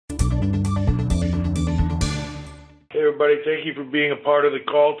everybody. Thank you for being a part of the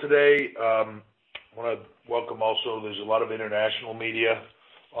call today. I want to welcome also, there's a lot of international media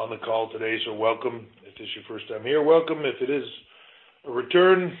on the call today, so welcome. If this is your first time here, welcome. If it is a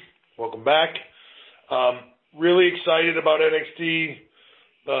return, welcome back. Really excited about NXT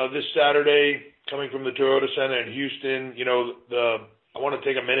this Saturday, coming from the Toyota Center in Houston. I want to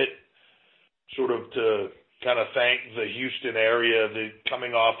take a minute sort of to kind of thank the Houston area,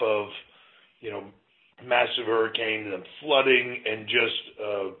 coming off of, massive hurricanes and flooding and just,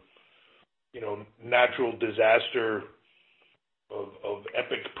 natural disaster of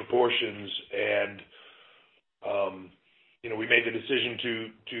epic proportions. And, we made the decision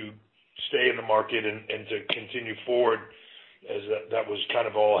to stay in the market and to continue forward as that was kind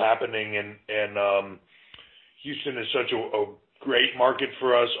of all happening. And Houston is such a great market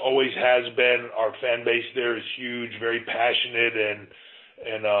for us, always has been. Our fan base there is huge, very passionate, and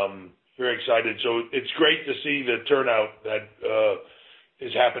very excited. So it's great to see the turnout that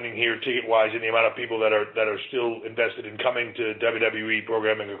is happening here ticket-wise, and the amount of people that are still invested in coming to WWE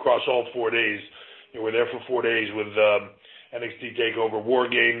programming across all 4 days. We're there for 4 days with NXT Takeover War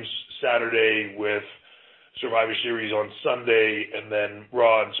Games Saturday, with Survivor Series on Sunday, and then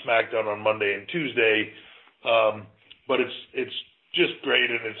Raw and SmackDown on Monday and Tuesday. But it's just great,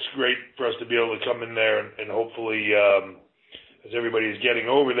 and it's great for us to be able to come in there and hopefully, as everybody is getting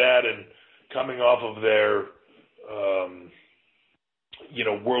over that and coming off of their,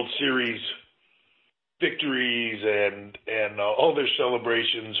 World Series victories and all their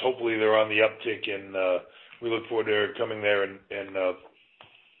celebrations, hopefully they're on the uptick, and we look forward to coming there and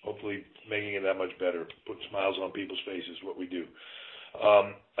hopefully making it that much better, put smiles on people's faces, what we do.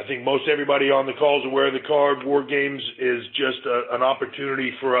 I think most everybody on the call is aware of the card. War Games is just an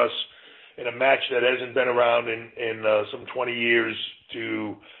opportunity for us in a match that hasn't been around in some 20 years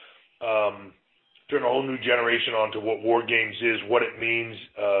to turn a whole new generation on to what War Games is, what it means,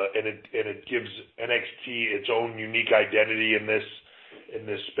 and it gives NXT its own unique identity in this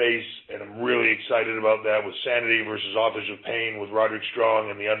space. And I'm really excited about that, with Sanity versus Authors of Pain, with Roderick Strong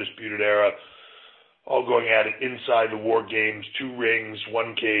and the Undisputed Era, all going at it inside the War Games, 2 rings,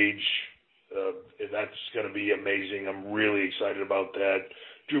 1 cage. That's going to be amazing. I'm really excited about that.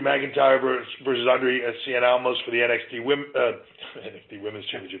 Drew McIntyre versus Andre Cien Almas for the NXT Women's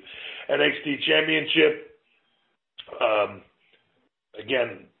Championship. NXT Championship.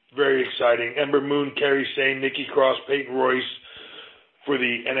 Again, very exciting. Ember Moon, Kairi Sane, Nikki Cross, Peyton Royce for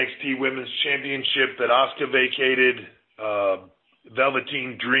the NXT Women's Championship that Asuka vacated.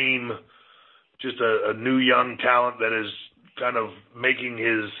 Velveteen Dream, just a new young talent that is kind of making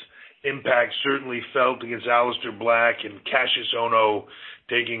his impact certainly felt against Aleister Black, and Cassius Ohno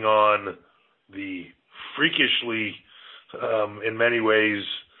taking on the freakishly, in many ways,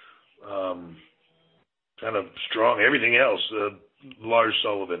 kind of strong, everything else, Lars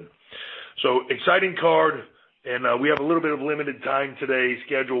Sullivan. So exciting card, and we have a little bit of limited time today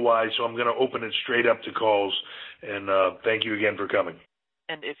schedule-wise, so I'm going to open it straight up to calls, and thank you again for coming.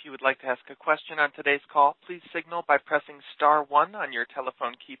 And if you would like to ask a question on today's call, please signal by pressing *1 on your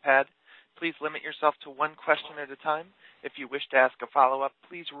telephone keypad. Please limit yourself to 1 question at a time. If you wish to ask a follow-up,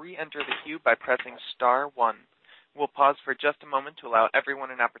 please re-enter the queue by pressing *1. We'll pause for just a moment to allow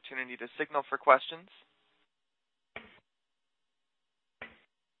everyone an opportunity to signal for questions.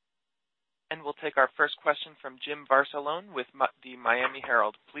 And we'll take our first question from Jim Barcelone with the Miami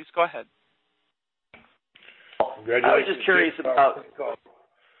Herald. Please go ahead. Congratulations. I was just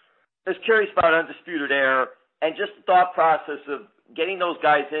curious about Undisputed Era and just the thought process of getting those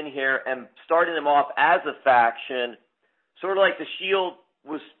guys in here and starting them off as a faction, sort of like the Shield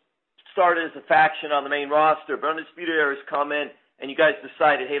was started as a faction on the main roster, but Undisputed Era has come in and you guys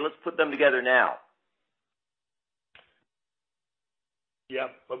decided, hey, let's put them together now. Yeah,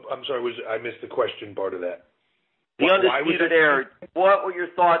 I'm sorry, I missed the question part of that. The Undisputed Era, what were your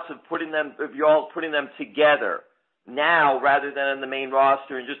thoughts of you all putting them together now rather than in the main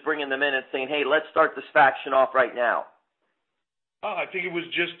roster and just bringing them in and saying, hey, let's start this faction off right now? I think it was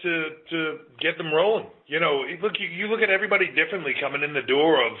just to get them rolling. You look at everybody differently coming in the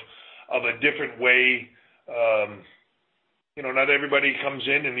door of a different way. Not everybody comes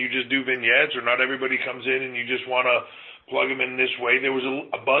in and you just do vignettes, or not everybody comes in and you just want to plug them in this way. There was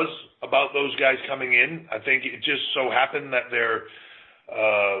a buzz about those guys coming in. I think it just so happened that the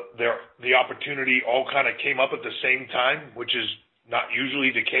opportunity all kind of came up at the same time, which is not usually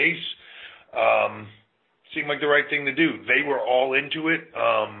the case. Seemed like the right thing to do. They were all into it.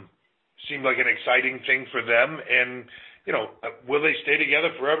 Seemed like an exciting thing for them. And, will they stay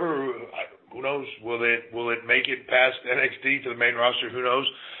together forever? Who knows? Will it make it past NXT to the main roster? Who knows?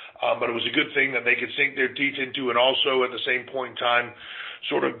 but it was a good thing that they could sink their teeth into, and also at the same point in time,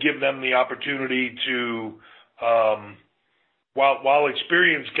 sort of give them the opportunity to, while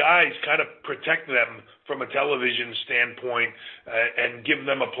experienced guys, kind of protect them from a television standpoint, and give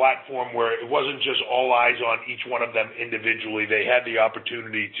them a platform where it wasn't just all eyes on each one of them individually. They had the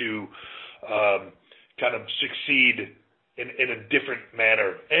opportunity to kind of succeed in a different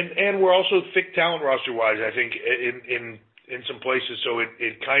manner. And we're also thick talent roster-wise, I think, in some places, so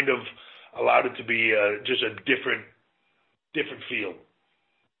it kind of allowed it to be just a different feel.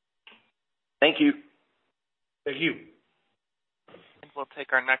 Thank you. Thank you. We'll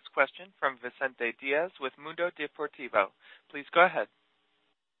take our next question from Vicente Diaz with Mundo Deportivo. Please go ahead.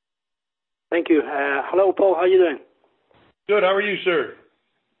 Thank you. Hello, Paul. How are you doing? Good. How are you, sir?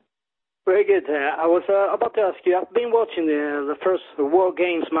 Very good. I was about to ask you, I've been watching the first War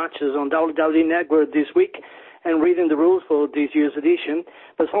Games matches on WWE Network this week and reading the rules for this year's edition,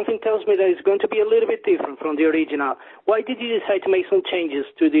 but something tells me that it's going to be a little bit different from the original. Why did you decide to make some changes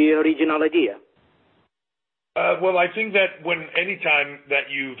to the original idea? Well, I think that any time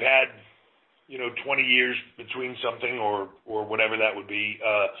that you've had, 20 years between something or whatever that would be,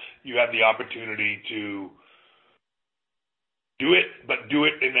 you have the opportunity to do it, but do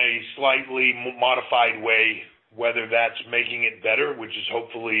it in a slightly modified way, whether that's making it better, which is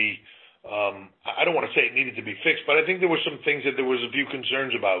hopefully, I don't want to say it needed to be fixed, but I think there were some things that there was a few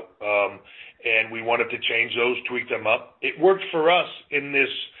concerns about, and we wanted to change those, tweak them up. It worked for us in this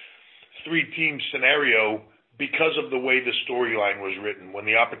three-team scenario because of the way the storyline was written. When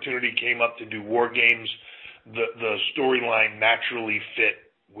the opportunity came up to do War Games, the storyline naturally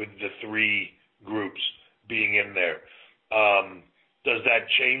fit with the three groups being in there. Does that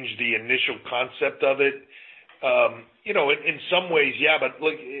change the initial concept of it? In some ways, yeah, but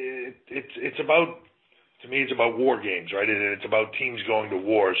look, it's about, to me, it's about war games, right? And it's about teams going to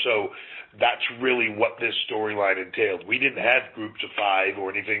war. So that's really what this storyline entailed. We didn't have groups of 5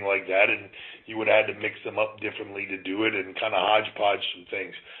 or anything like that, and you would have had to mix them up differently to do it and kind of hodgepodge some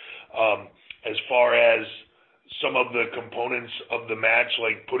things. As far as some of the components of the match,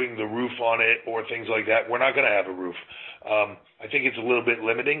 like putting the roof on it or things like that, we're not going to have a roof. I think it's a little bit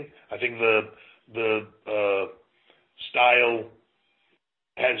limiting. I think the style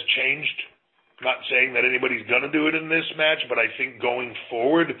has changed. Not saying that anybody's going to do it in this match, but I think going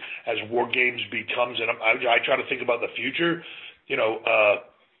forward, as War Games becomes, and I try to think about the future,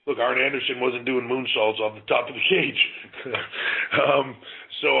 look, Arn Anderson wasn't doing moonsaults off the top of the cage.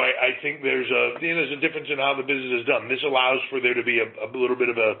 So I think there's a difference in how the business is done. This allows for there to be a little bit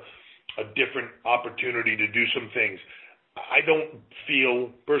of a different opportunity to do some things. I don't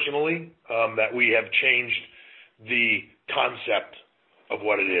feel personally that we have changed the concept of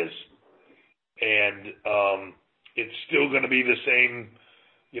what it is. And it's still going to be the same,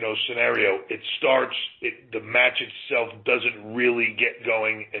 scenario. It starts, the match itself doesn't really get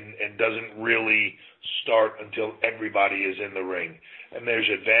going and doesn't really start until everybody is in the ring. And there's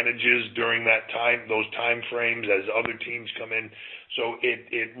advantages during that time, those time frames as other teams come in. So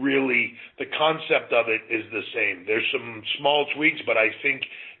it really, the concept of it is the same. There's some small tweaks, but I think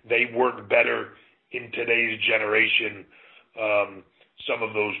they work better in today's generation, some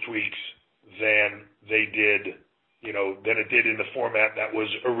of those tweaks, than they did, than it did in the format that was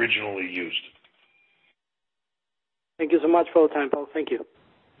originally used. Thank you so much for the time, Paul. Thank you.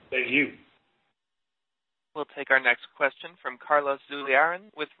 Thank you. We'll take our next question from Carlos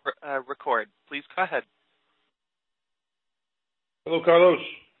Zuliaran with Record. Please go ahead. Hello, Carlos.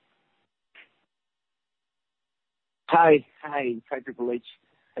 Hi, Triple H.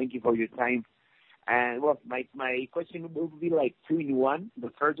 Thank you for your time. And my question will be like 2 in 1.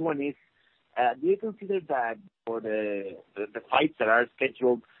 The first one is, do you consider that for the fights that are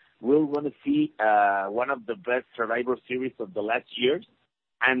scheduled, we'll want to see one of the best Survivor Series of the last years?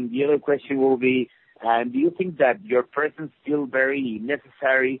 And the other question will be, do you think that your presence is still very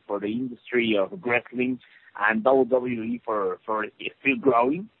necessary for the industry of wrestling and WWE for still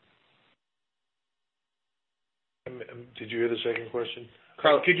growing? Did you hear the second question?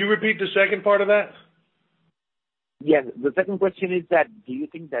 Carl, could you repeat the second part of that? Yes, the second question is that, do you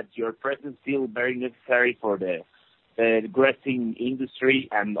think that your presence is still very necessary for the wrestling industry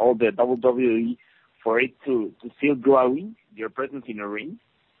and all the WWE for it to still growing, your presence in the ring?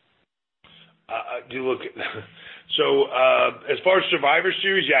 So as far as Survivor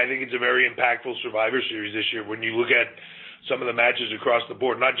Series, yeah, I think it's a very impactful Survivor Series this year. When you look at some of the matches across the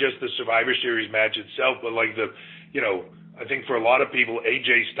board, not just the Survivor Series match itself, but like I think for a lot of people,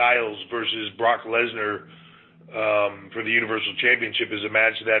 AJ Styles versus Brock Lesnar for the Universal Championship is a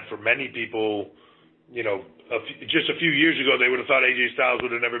match that for many people, just a few years ago, they would have thought AJ Styles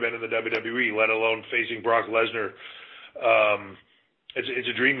would have never been in the WWE, let alone facing Brock Lesnar. It's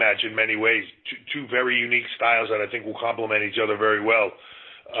a dream match in many ways. Two very unique styles that I think will complement each other very well.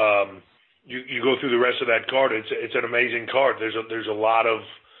 You go through the rest of that card. It's an amazing card. There's a lot of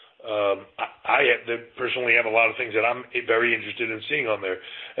I personally have a lot of things that I'm very interested in seeing on there.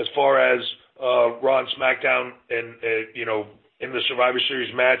 As far as Raw and SmackDown and in the Survivor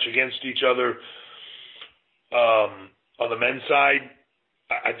Series match against each other on the men's side,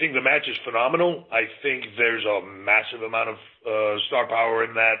 I think the match is phenomenal. I think there's a massive amount of star power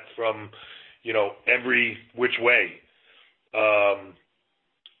in that from every which way.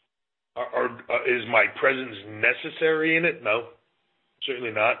 Is my presence necessary in it? No,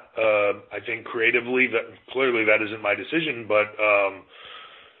 certainly not. I think creatively, clearly that isn't my decision, but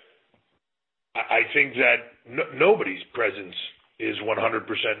I think that nobody's presence is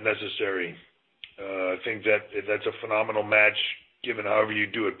 100% necessary. I think that's a phenomenal match, given however you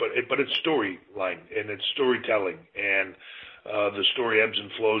do it. But it's storyline and it's storytelling, and the story ebbs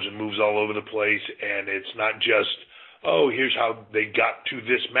and flows and moves all over the place, and it's not just, here's how they got to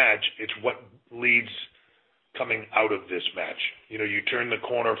this match. It's what leads coming out of this match. You turn the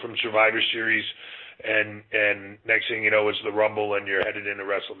corner from Survivor Series, and next thing you know, it's the Rumble, and you're headed into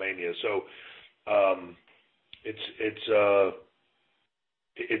WrestleMania. So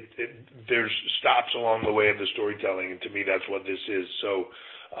there's stops along the way of the storytelling, and to me, that's what this is. So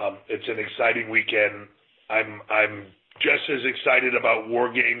it's an exciting weekend. I'm just as excited about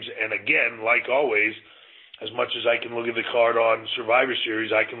War Games, and again, like always, as much as I can look at the card on Survivor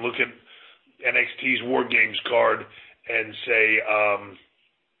Series, I can look at NXT's War Games card and say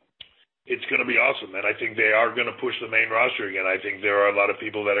it's going to be awesome. And I think they are going to push the main roster again. I think there are a lot of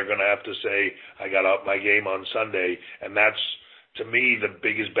people that are going to have to say, I got up my game on Sunday. And that's, to me, the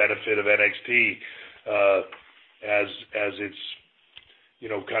biggest benefit of NXT as it's,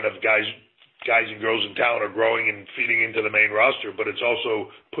 kind of guys and girls in town are growing and feeding into the main roster, but it's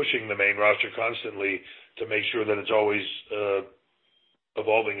also pushing the main roster constantly to make sure that it's always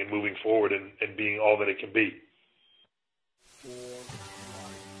evolving and moving forward and being all that it can be.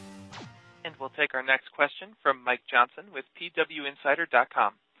 And we'll take our next question from Mike Johnson with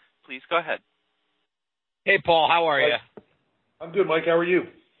PWInsider.com. Please go ahead. Hey, Paul, how are you? I'm good, Mike. How are you?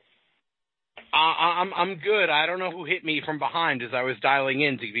 I'm good. I don't know who hit me from behind as I was dialing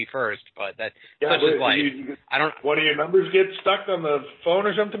in to be first, but such is life. I don't. One of your numbers get stuck on the phone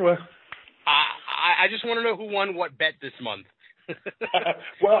or something? I just want to know who won what bet this month.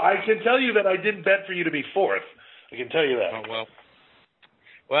 Well, I can tell you that I didn't bet for you to be fourth. I can tell you that. Oh,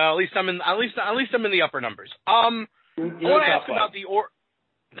 well, at least I'm in the upper numbers. I want to ask about the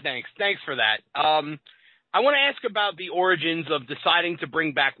Thanks for that. I want to ask about the origins of deciding to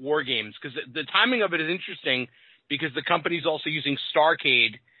bring back War Games, because the timing of it is interesting, because the company's also using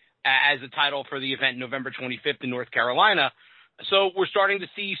Starrcade as a title for the event November 25th in North Carolina. So we're starting to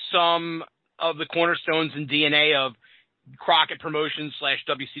see some of the cornerstones and DNA of Crockett Promotions /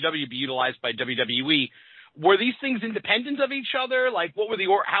 WCW be utilized by WWE. Were these things independent of each other? Like, what were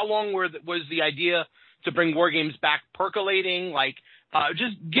how long was the idea to bring War Games back percolating? Like,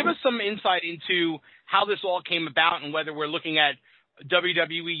 just give us some insight into how this all came about and whether we're looking at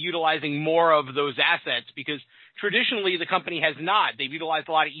WWE utilizing more of those assets, because traditionally the company has not. They've utilized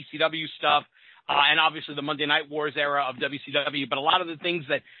a lot of ECW stuff, and obviously the Monday Night Wars era of WCW, but a lot of the things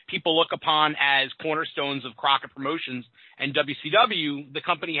that people look upon as cornerstones of Crockett Promotions and WCW, the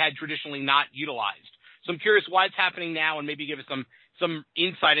company had traditionally not utilized. So I'm curious why it's happening now, and maybe give us some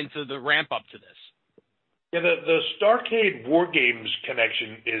insight into the ramp up to this. Yeah, the Starrcade War Games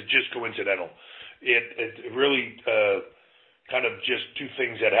connection is just coincidental. It really kind of just two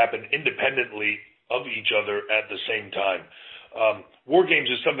things that happen independently of each other at the same time. War Games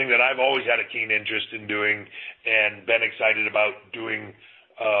is something that I've always had a keen interest in doing and been excited about doing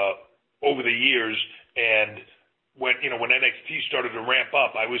over the years. And when NXT started to ramp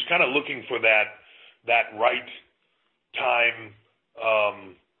up, I was kind of looking for that right time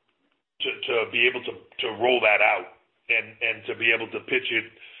to be able to roll that out and to be able to pitch it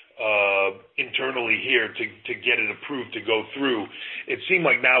internally here to get it approved to go through. It seemed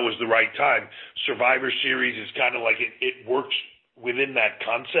like now was the right time. Survivor Series is kind of like it works within that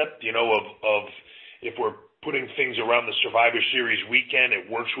concept, of if we're putting things around the Survivor Series weekend, it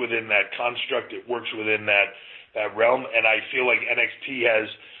works within that construct, it works within that realm, and I feel like NXT has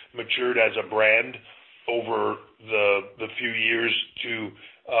matured as a brand over the few years to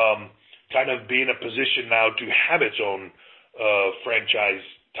kind of be in a position now to have its own franchise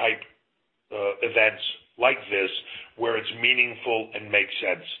type events like this, where it's meaningful and makes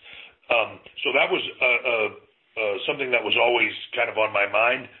sense. So that was something that was always kind of on my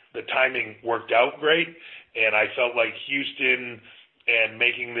mind. The timing worked out great, and I felt like Houston and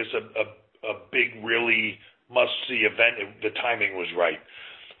making this a big, really must-see event, the timing was right.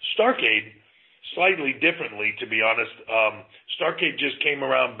 Starrcade, slightly differently, to be honest. Starrcade just came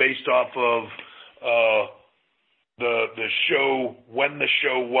around based off of the show, when the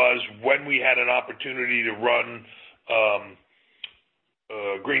show was, when we had an opportunity to run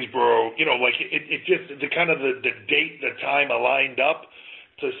Greensboro, like it just the kind of the date, the time aligned up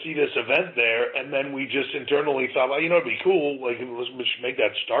to see this event there, and then we just internally thought, well, it'd be cool, like let's make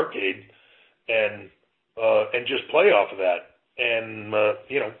that Starrcade and just play off of that, and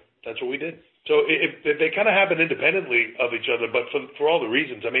that's what we did. So they kind of happen independently of each other, but for all the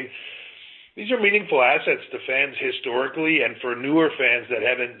reasons. I mean, these are meaningful assets to fans historically, and for newer fans that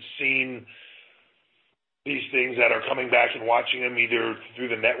haven't seen these things, that are coming back and watching them either through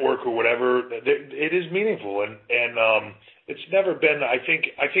the network or whatever, it is meaningful, and it's never been. I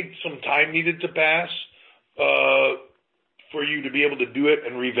think some time needed to pass for you to be able to do it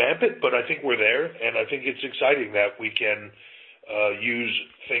and revamp it, but I think we're there, and I think it's exciting that we can use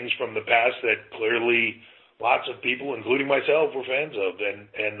things from the past that clearly lots of people, including myself, were fans of,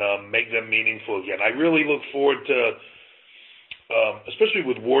 and make them meaningful again. I really look forward to, especially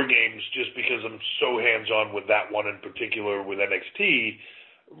with War Games, just because I'm so hands-on with that one in particular with NXT,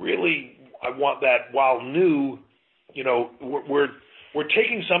 really I want that, while new, we're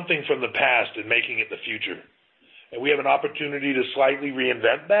taking something from the past and making it the future. And we have an opportunity to slightly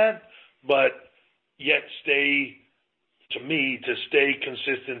reinvent that, but yet stay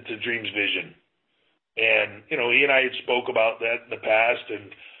consistent to Dream's vision. And, he and I had spoke about that in the past,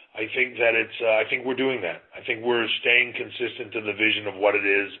 and I think that I think we're doing that. I think we're staying consistent to the vision of what it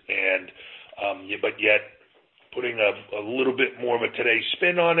is, and but yet putting a little bit more of a today's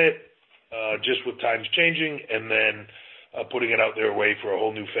spin on it, just with times changing, and then putting it out there way for a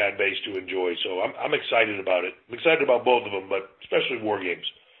whole new fan base to enjoy. So I'm excited about it. I'm excited about both of them, but especially War Games.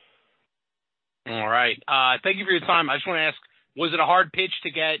 All right. Thank you for your time. I just want to ask, was it a hard pitch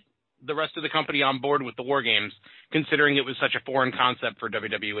to get the rest of the company on board with the War Games, considering it was such a foreign concept for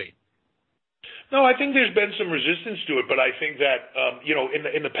WWE? No, I think there's been some resistance to it, but I think that,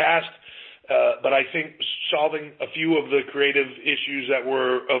 in the past, but I think solving a few of the creative issues that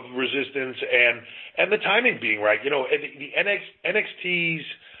were of resistance and the timing being right, the NXT's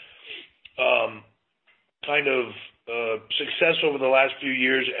kind of success over the last few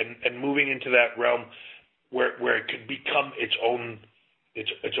years and moving into that realm where it could become its own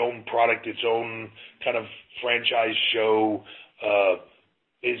product, its own kind of franchise show,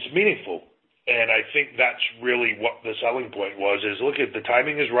 is meaningful. And I think that's really what the selling point was, is look, at the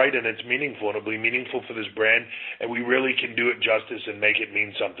timing is right and it's meaningful, and it'll be meaningful for this brand, and we really can do it justice and make it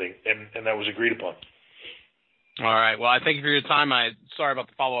mean something. And that was agreed upon. All right. Well, I thank you for your time. Sorry about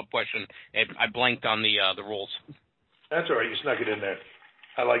the follow-up question. I blanked on the rules. That's all right. You snuck it in there.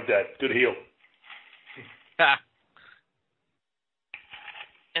 I like that. Good heel.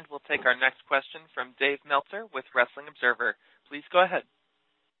 And we'll take our next question from Dave Meltzer with Wrestling Observer. Please go ahead.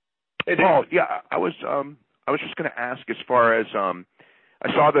 Hey, Paul, yeah, I was just going to ask, as far as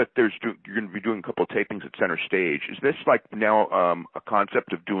I saw that you're going to be doing a couple of tapings at Center Stage. Is this like now a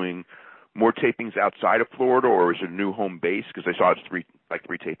concept of doing more tapings outside of Florida, or is it a new home base? Because I saw it's three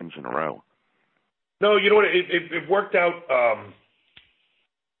tapings in a row. No, you know what? It worked out.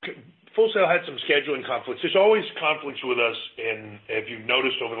 Full Sail had some scheduling conflicts. There's always conflicts with us, and if you've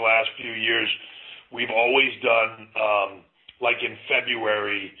noticed over the last few years, we've always done, like in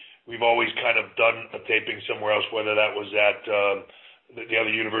February, we've always kind of done a taping somewhere else, whether that was at the other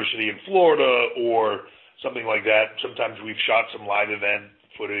university in Florida or something like that. Sometimes we've shot some live event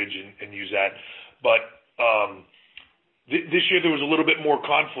footage and use that. But this year there was a little bit more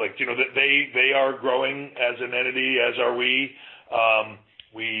conflict. That they are growing as an entity, as are we.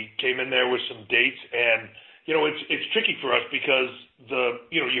 We came in there with some dates, and it's tricky for us because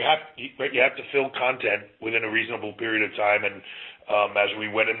you have to fill content within a reasonable period of time, and as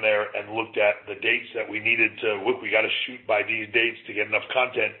we went in there and looked at the dates that we needed to look, we got to shoot by these dates to get enough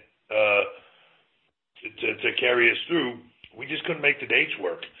content to carry us through. We just couldn't make the dates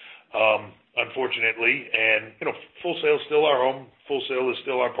work, unfortunately. And Full Sail is still our home. Full Sail is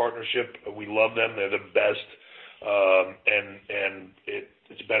still our partnership. We love them. They're the best. And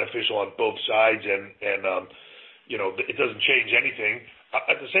it's beneficial on both sides, and it doesn't change anything.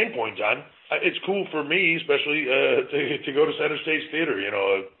 At the same point in time, it's cool for me, especially to go to Center Stage Theater.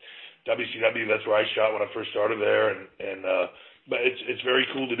 WCW, that's where I shot when I first started there, but it's very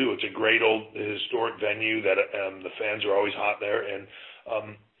cool to do. It's a great old historic venue that the fans are always hot there, and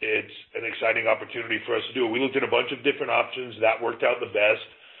it's an exciting opportunity for us to do it. We looked at a bunch of different options. That worked out the best.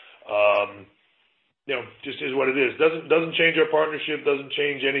 Just is what it is. Doesn't change our partnership, doesn't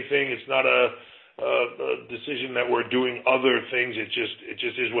change anything. It's not a decision that we're doing other things. It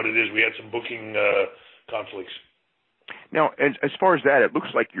just is what it is. We had some booking conflicts. Now, as far as that, it looks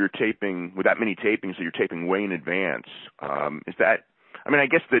like you're taping, with that many tapings, that you're taping way in advance. Is that, I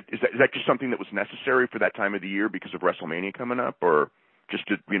guess is that just something that was necessary for that time of the year because of WrestleMania coming up, or just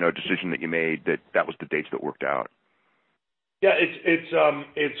a decision that you made that was the dates that worked out? Yeah,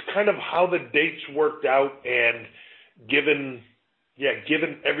 it's kind of how the dates worked out, and given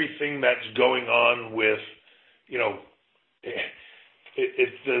everything that's going on with,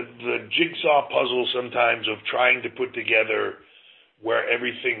 it's the jigsaw puzzle sometimes of trying to put together where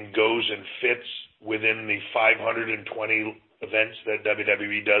everything goes and fits within the 520 events that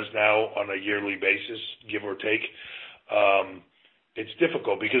WWE does now on a yearly basis, give or take. It's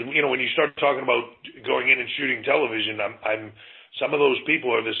difficult because, when you start talking about going in and shooting television, some of those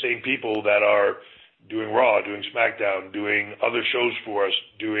people are the same people that are doing Raw, doing SmackDown, doing other shows for us,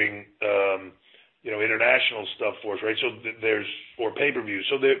 doing, international stuff for us, right? So or pay-per-view.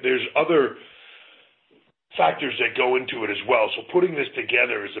 So there's other factors that go into it as well. So putting this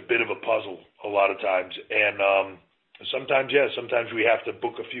together is a bit of a puzzle a lot of times. And sometimes we have to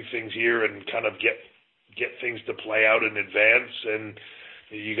book a few things here and kind of get things to play out in advance, and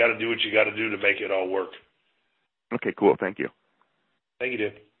you got to do what you got to do to make it all work. Okay, cool. Thank you. Thank you,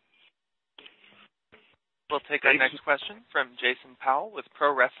 Dave. We'll take our next question from Jason Powell with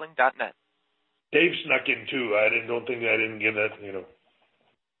ProWrestling.net. Dave snuck in too. I didn't give that.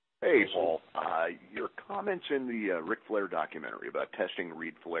 Hey, Paul. Your comments in the Ric Flair documentary about testing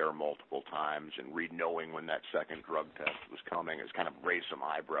Reed Flair multiple times and Reed knowing when that second drug test was coming has kind of raised some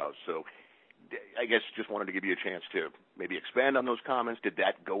eyebrows. So I guess just wanted to give you a chance to maybe expand on those comments. Did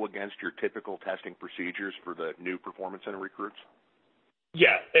that go against your typical testing procedures for the new performance center recruits?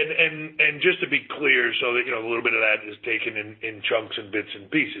 Yeah, and just to be clear, so that a little bit of that is taken in chunks and bits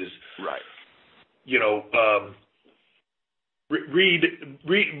and pieces. Right. Reed,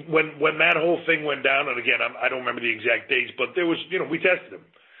 when that whole thing went down, and again, I don't remember the exact dates, but there was, we tested him,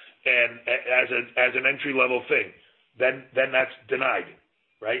 and as an entry level thing, then that's denied,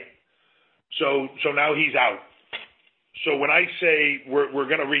 right? So now he's out. So when I say we're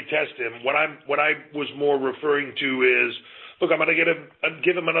going to retest him, what I was more referring to is, look, I'm going to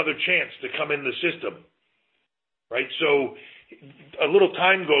give him another chance to come in the system, right? So a little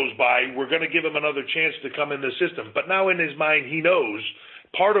time goes by, we're going to give him another chance to come in the system. But now in his mind, he knows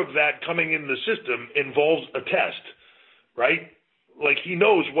part of that coming in the system involves a test, right? Like he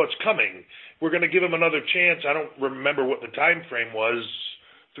knows what's coming. We're going to give him another chance. I don't remember what the time frame was,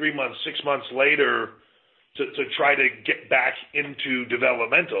 3 months, 6 months later, to try to get back into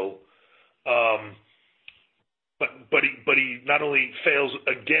developmental. But he not only fails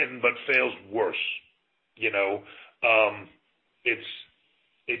again, but fails worse.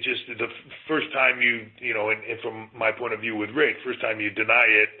 It's just the first time and from my point of view with Rick, first time you deny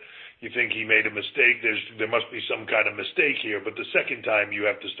it, you think he made a mistake. There must be some kind of mistake here. But the second time you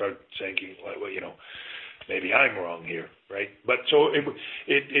have to start thinking, well, maybe I'm wrong here, right? But so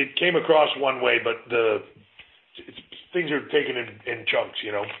it came across one way, but things are taken in chunks,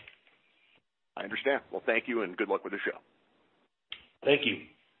 I understand. Well, thank you, and good luck with the show. Thank you.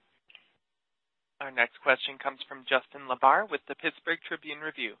 Our next question comes from Justin LaBar with the Pittsburgh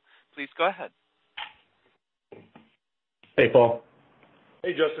Tribune-Review. Please go ahead. Hey, Paul.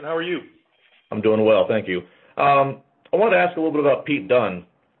 Hey, Justin. How are you? I'm doing well, thank you. I wanted to ask a little bit about Pete Dunne.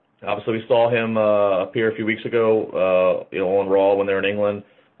 Obviously, we saw him appear a few weeks ago, on Raw when they were in England.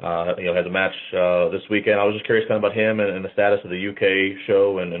 Has a match this weekend. I was just curious kind of about him and the status of the UK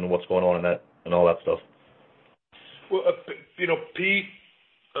show and what's going on in that and all that stuff. Well, Pete,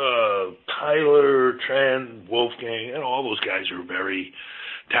 Tyler, Trent, Wolfgang, all those guys are very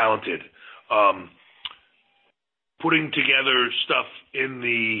talented. Putting together stuff in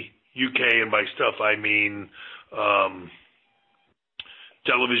the UK, and by stuff I mean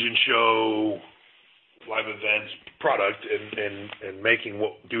television show, live events, product, and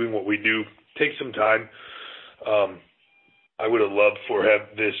doing what we do takes some time. I would have loved for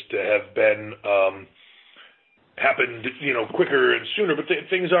this to have been happened, quicker and sooner, but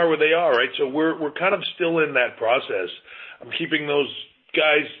things are where they are, right? So we're kind of still in that process. I'm keeping those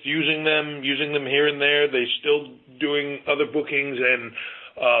guys, using them here and there. They're still doing other bookings,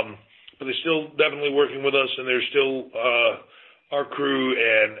 but they're still definitely working with us, and they're still our crew.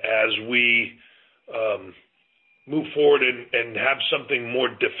 And as we move forward and have something more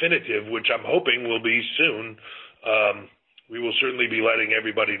definitive, which I'm hoping will be soon, we will certainly be letting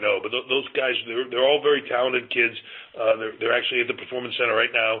everybody know. But those guys, they're all very talented kids. They're actually at the Performance Center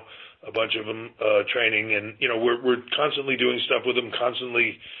right now, a bunch of them training, and we're constantly doing stuff with them,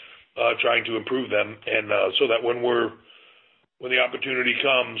 constantly trying to improve them, and so that when the opportunity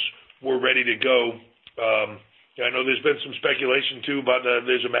comes, we're ready to go. I know there's been some speculation too about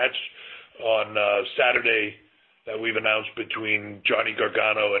there's a match on Saturday that we've announced between Johnny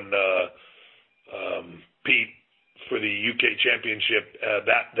Gargano and Pete for the UK Championship.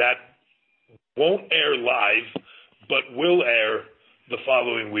 That won't air live, but will air the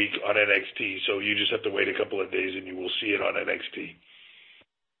following week on NXT. So you just have to wait a couple of days and you will see it on NXT.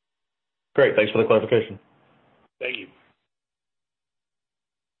 Great. Thanks for the clarification. Thank you.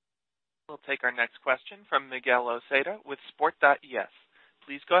 We'll take our next question from Miguel Oseda with Sport.es.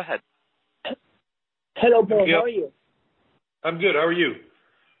 Please go ahead. Hello, Paul. Miguel. How are you? I'm good. How are you?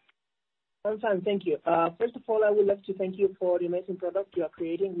 I'm fine, thank you. First of all, I would like to thank you for the amazing product you are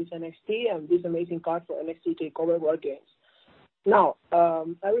creating with NXT and this amazing card for NXT Takeover World Games. Now,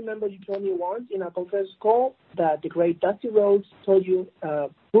 I remember you told me once in a conference call that the great Dusty Rhodes told you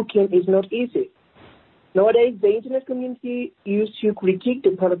booking is not easy. Nowadays, the internet community used to critique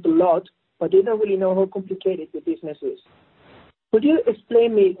the product a lot, but they don't really know how complicated the business is. Could you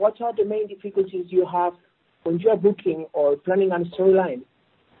explain me what are the main difficulties you have when you are booking or planning on a storyline?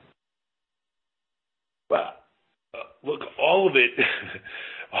 Well, look, all of it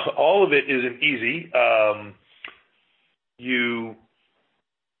isn't easy.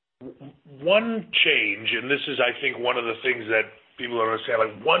 One change, and this is, I think, one of the things that people don't understand,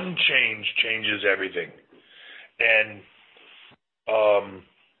 like one change changes everything. And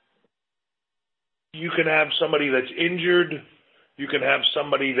you can have somebody that's injured. You can have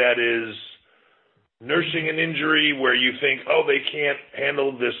somebody that is nursing an injury where you think, oh, they can't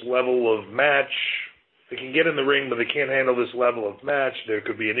handle this level of match. They can get in the ring, but they can't handle this level of match. There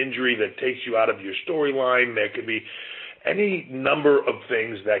could be an injury that takes you out of your storyline. There could be any number of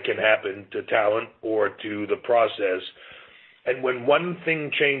things that can happen to talent or to the process. And when one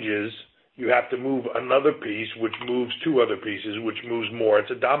thing changes, you have to move another piece, which moves two other pieces, which moves more.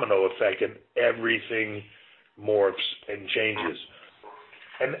 It's a domino effect, and everything morphs and changes.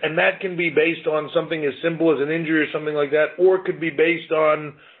 And that can be based on something as simple as an injury or something like that, or it could be based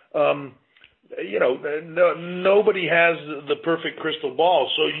on, nobody has the perfect crystal ball.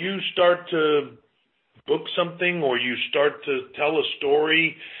 So you start to book something or you start to tell a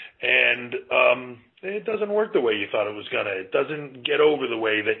story and it doesn't work the way you thought it was going to. It doesn't get over the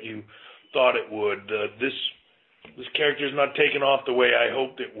way that you thought it would. This character is not taken off the way I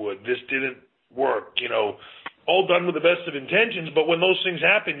hoped it would. This didn't work, all done with the best of intentions, but when those things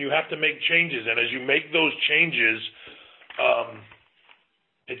happen, you have to make changes. And as you make those changes,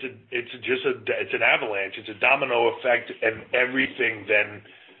 it's an avalanche. It's a domino effect, and everything then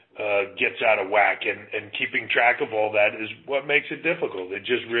gets out of whack. And keeping track of all that is what makes it difficult. It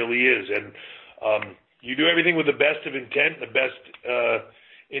just really is. And you do everything with the best of intent, the best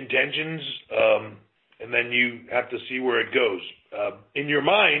intentions, and then you have to see where it goes. In your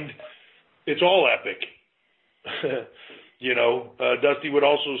mind, it's all epic. Dusty would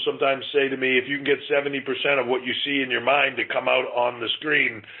also sometimes say to me, if you can get 70% of what you see in your mind to come out on the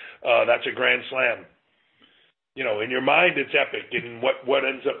screen, that's a grand slam. In your mind, it's epic, and what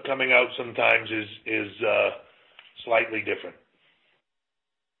ends up coming out sometimes is slightly different.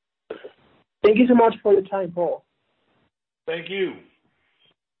 Thank you so much for your time, Paul. Thank you.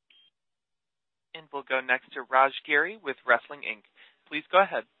 And we'll go next to Raj Giri with Wrestling Inc. Please go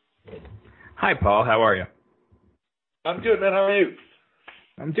ahead. Hi, Paul. How are you? I'm good, man. How are you?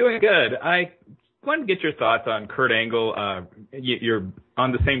 I'm doing good. I wanted to get your thoughts on Kurt Angle. You're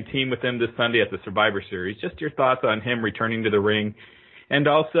on the same team with him this Sunday at the Survivor Series. Just your thoughts on him returning to the ring, and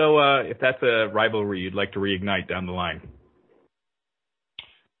also if that's a rivalry you'd like to reignite down the line.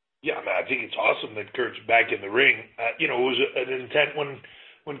 Yeah, man, I think it's awesome that Kurt's back in the ring. It was an intent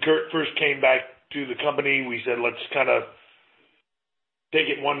when Kurt first came back to the company. We said, let's kind of take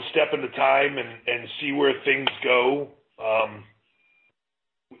it one step at a time and see where things go.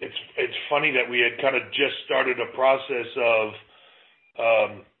 It's funny that we had kind of just started a process of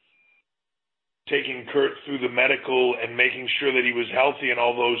taking Kurt through the medical and making sure that he was healthy and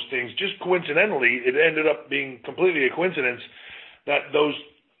all those things. Just coincidentally, it ended up being completely a coincidence that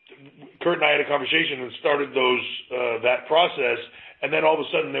Kurt and I had a conversation and started that process, and then all of a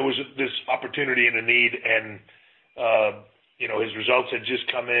sudden there was this opportunity and a need, and his results had just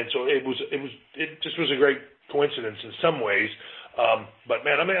come in, so it just was a great coincidence in some ways. But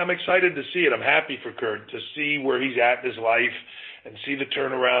man, I'm excited to see it. I'm happy for Kurt to see where he's at in his life and see the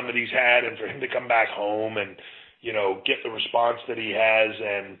turnaround that he's had, and for him to come back home and get the response that he has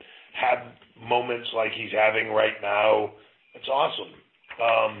and have moments like he's having right now. It's awesome.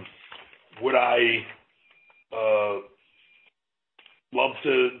 Would I love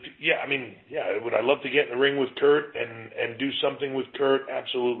to? Would I love to get in the ring with Kurt and do something with Kurt?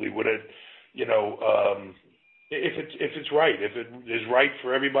 Absolutely. Would it? If it's right, if it is right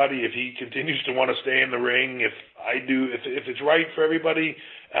for everybody, if he continues to want to stay in the ring, if it's right for everybody,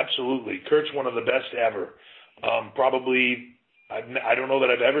 absolutely. Kurt's one of the best ever. Probably, I don't know that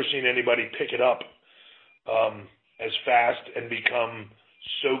I've ever seen anybody pick it up as fast and become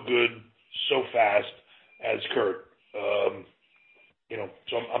so good so fast as Kurt.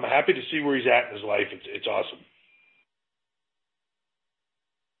 So I'm happy to see where he's at in his life. It's awesome.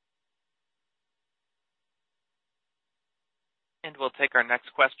 And we'll take our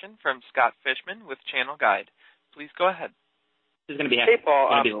next question from Scott Fishman with Channel Guide. Please go ahead. This is going to be,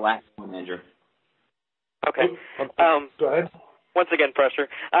 Paul, be the last one, Andrew. Okay. Go ahead. Once again, pressure.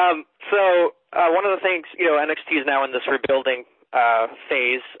 One of the things, NXT is now in this rebuilding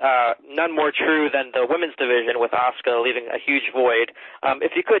phase. None more true than the women's division with Asuka leaving a huge void.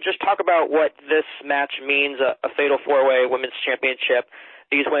 If you could just talk about what this match means, a fatal four-way women's championship.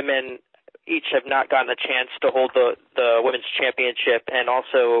 These women each have not gotten a chance to hold the women's championship, and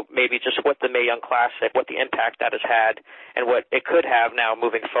also maybe just what the Mae Young Classic, what the impact that has had, and what it could have now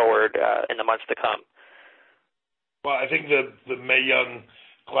moving forward in the months to come. Well, I think the Mae Young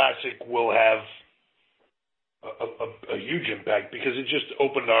Classic will have a huge impact because it just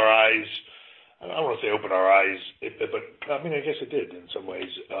opened our eyes. I don't want to say opened our eyes, but I guess it did in some ways.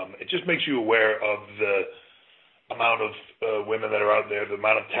 It just makes you aware of the amount of women that are out there, the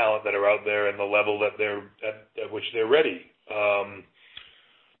amount of talent that are out there, and the level that they're at which they're ready.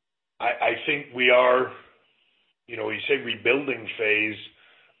 I think we are, you say rebuilding phase.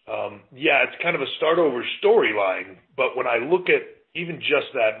 It's kind of a start over storyline, but when I look at even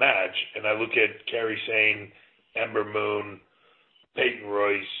just that match, and I look at Kairi Sane, Ember Moon, Peyton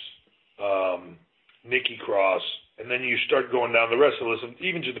Royce, Nikki Cross, and then you start going down the rest of the list,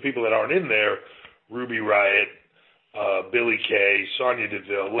 even just the people that aren't in there, Ruby Riott, Billie Kay, Sonya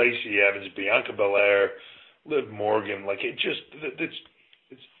Deville, Lacey Evans, Bianca Belair, Liv Morgan.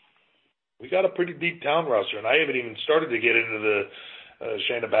 We got a pretty deep talent roster, and I haven't even started to get into the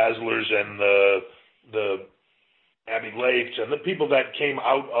Shayna Baszlers and the Abby Lates and the people that came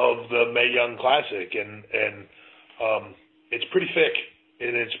out of the Mae Young Classic, and it's pretty thick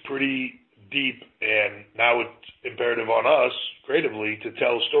and it's pretty deep, and now it's imperative on us creatively to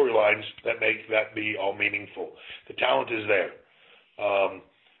tell storylines that make that be all meaningful. The talent is there.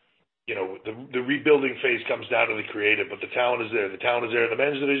 The rebuilding phase comes down to the creative, but the talent is there. The talent is there in the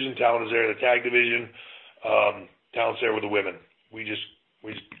men's division, talent is there in the tag division, talent's there with the women. We just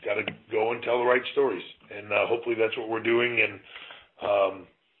got to go and tell the right stories, and hopefully that's what we're doing, and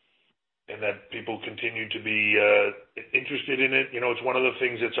that people continue to be interested in it. It's one of the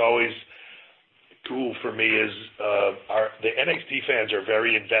things that's always cool for me is the NXT fans are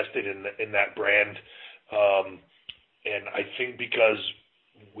very invested in that brand, and I think because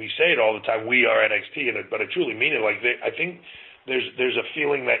we say it all the time, we are NXT, but I truly mean it. I think there's a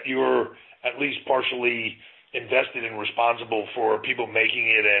feeling that you're at least partially invested and responsible for people making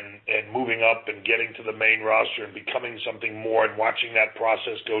it and moving up and getting to the main roster and becoming something more and watching that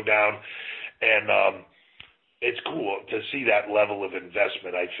process go down. And it's cool to see that level of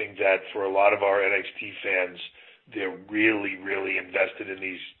investment. I think that for a lot of our NXT fans, they're really, really invested in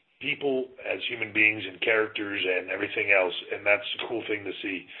these people as human beings and characters and everything else, and that's a cool thing to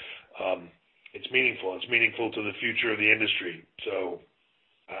see. It's meaningful. It's meaningful to the future of the industry, so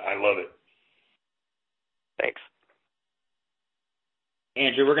I love it. Thanks.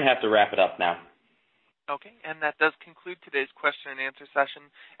 Andrew, we're going to have to wrap it up now. Okay, and that does conclude today's question and answer session.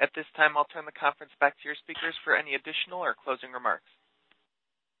 At this time, I'll turn the conference back to your speakers for any additional or closing remarks.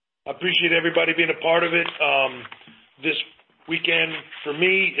 I appreciate everybody being a part of it. This weekend, for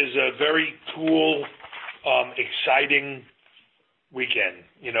me, is a very cool, exciting weekend.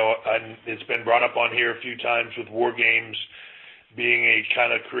 And it's been brought up on here a few times with War Games being a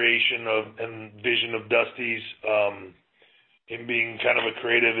kind of creation of and vision of Dusty's, him being kind of a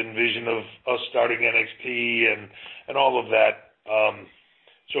creative and vision of us starting NXT and all of that.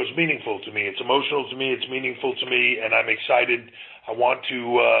 So it's meaningful to me. It's emotional to me. It's meaningful to me, and I'm excited. I want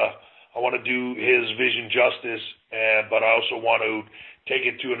to do his vision justice, but I also want to take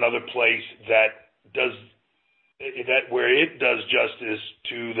it to another place where it does justice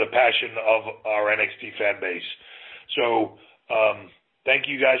to the passion of our NXT fan base. So thank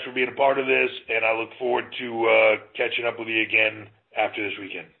you guys for being a part of this, and I look forward to catching up with you again after this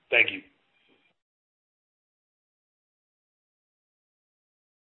weekend. Thank you.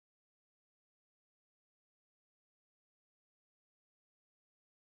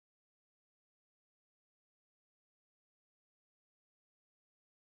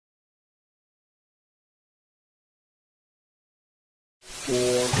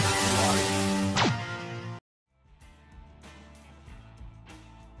 4,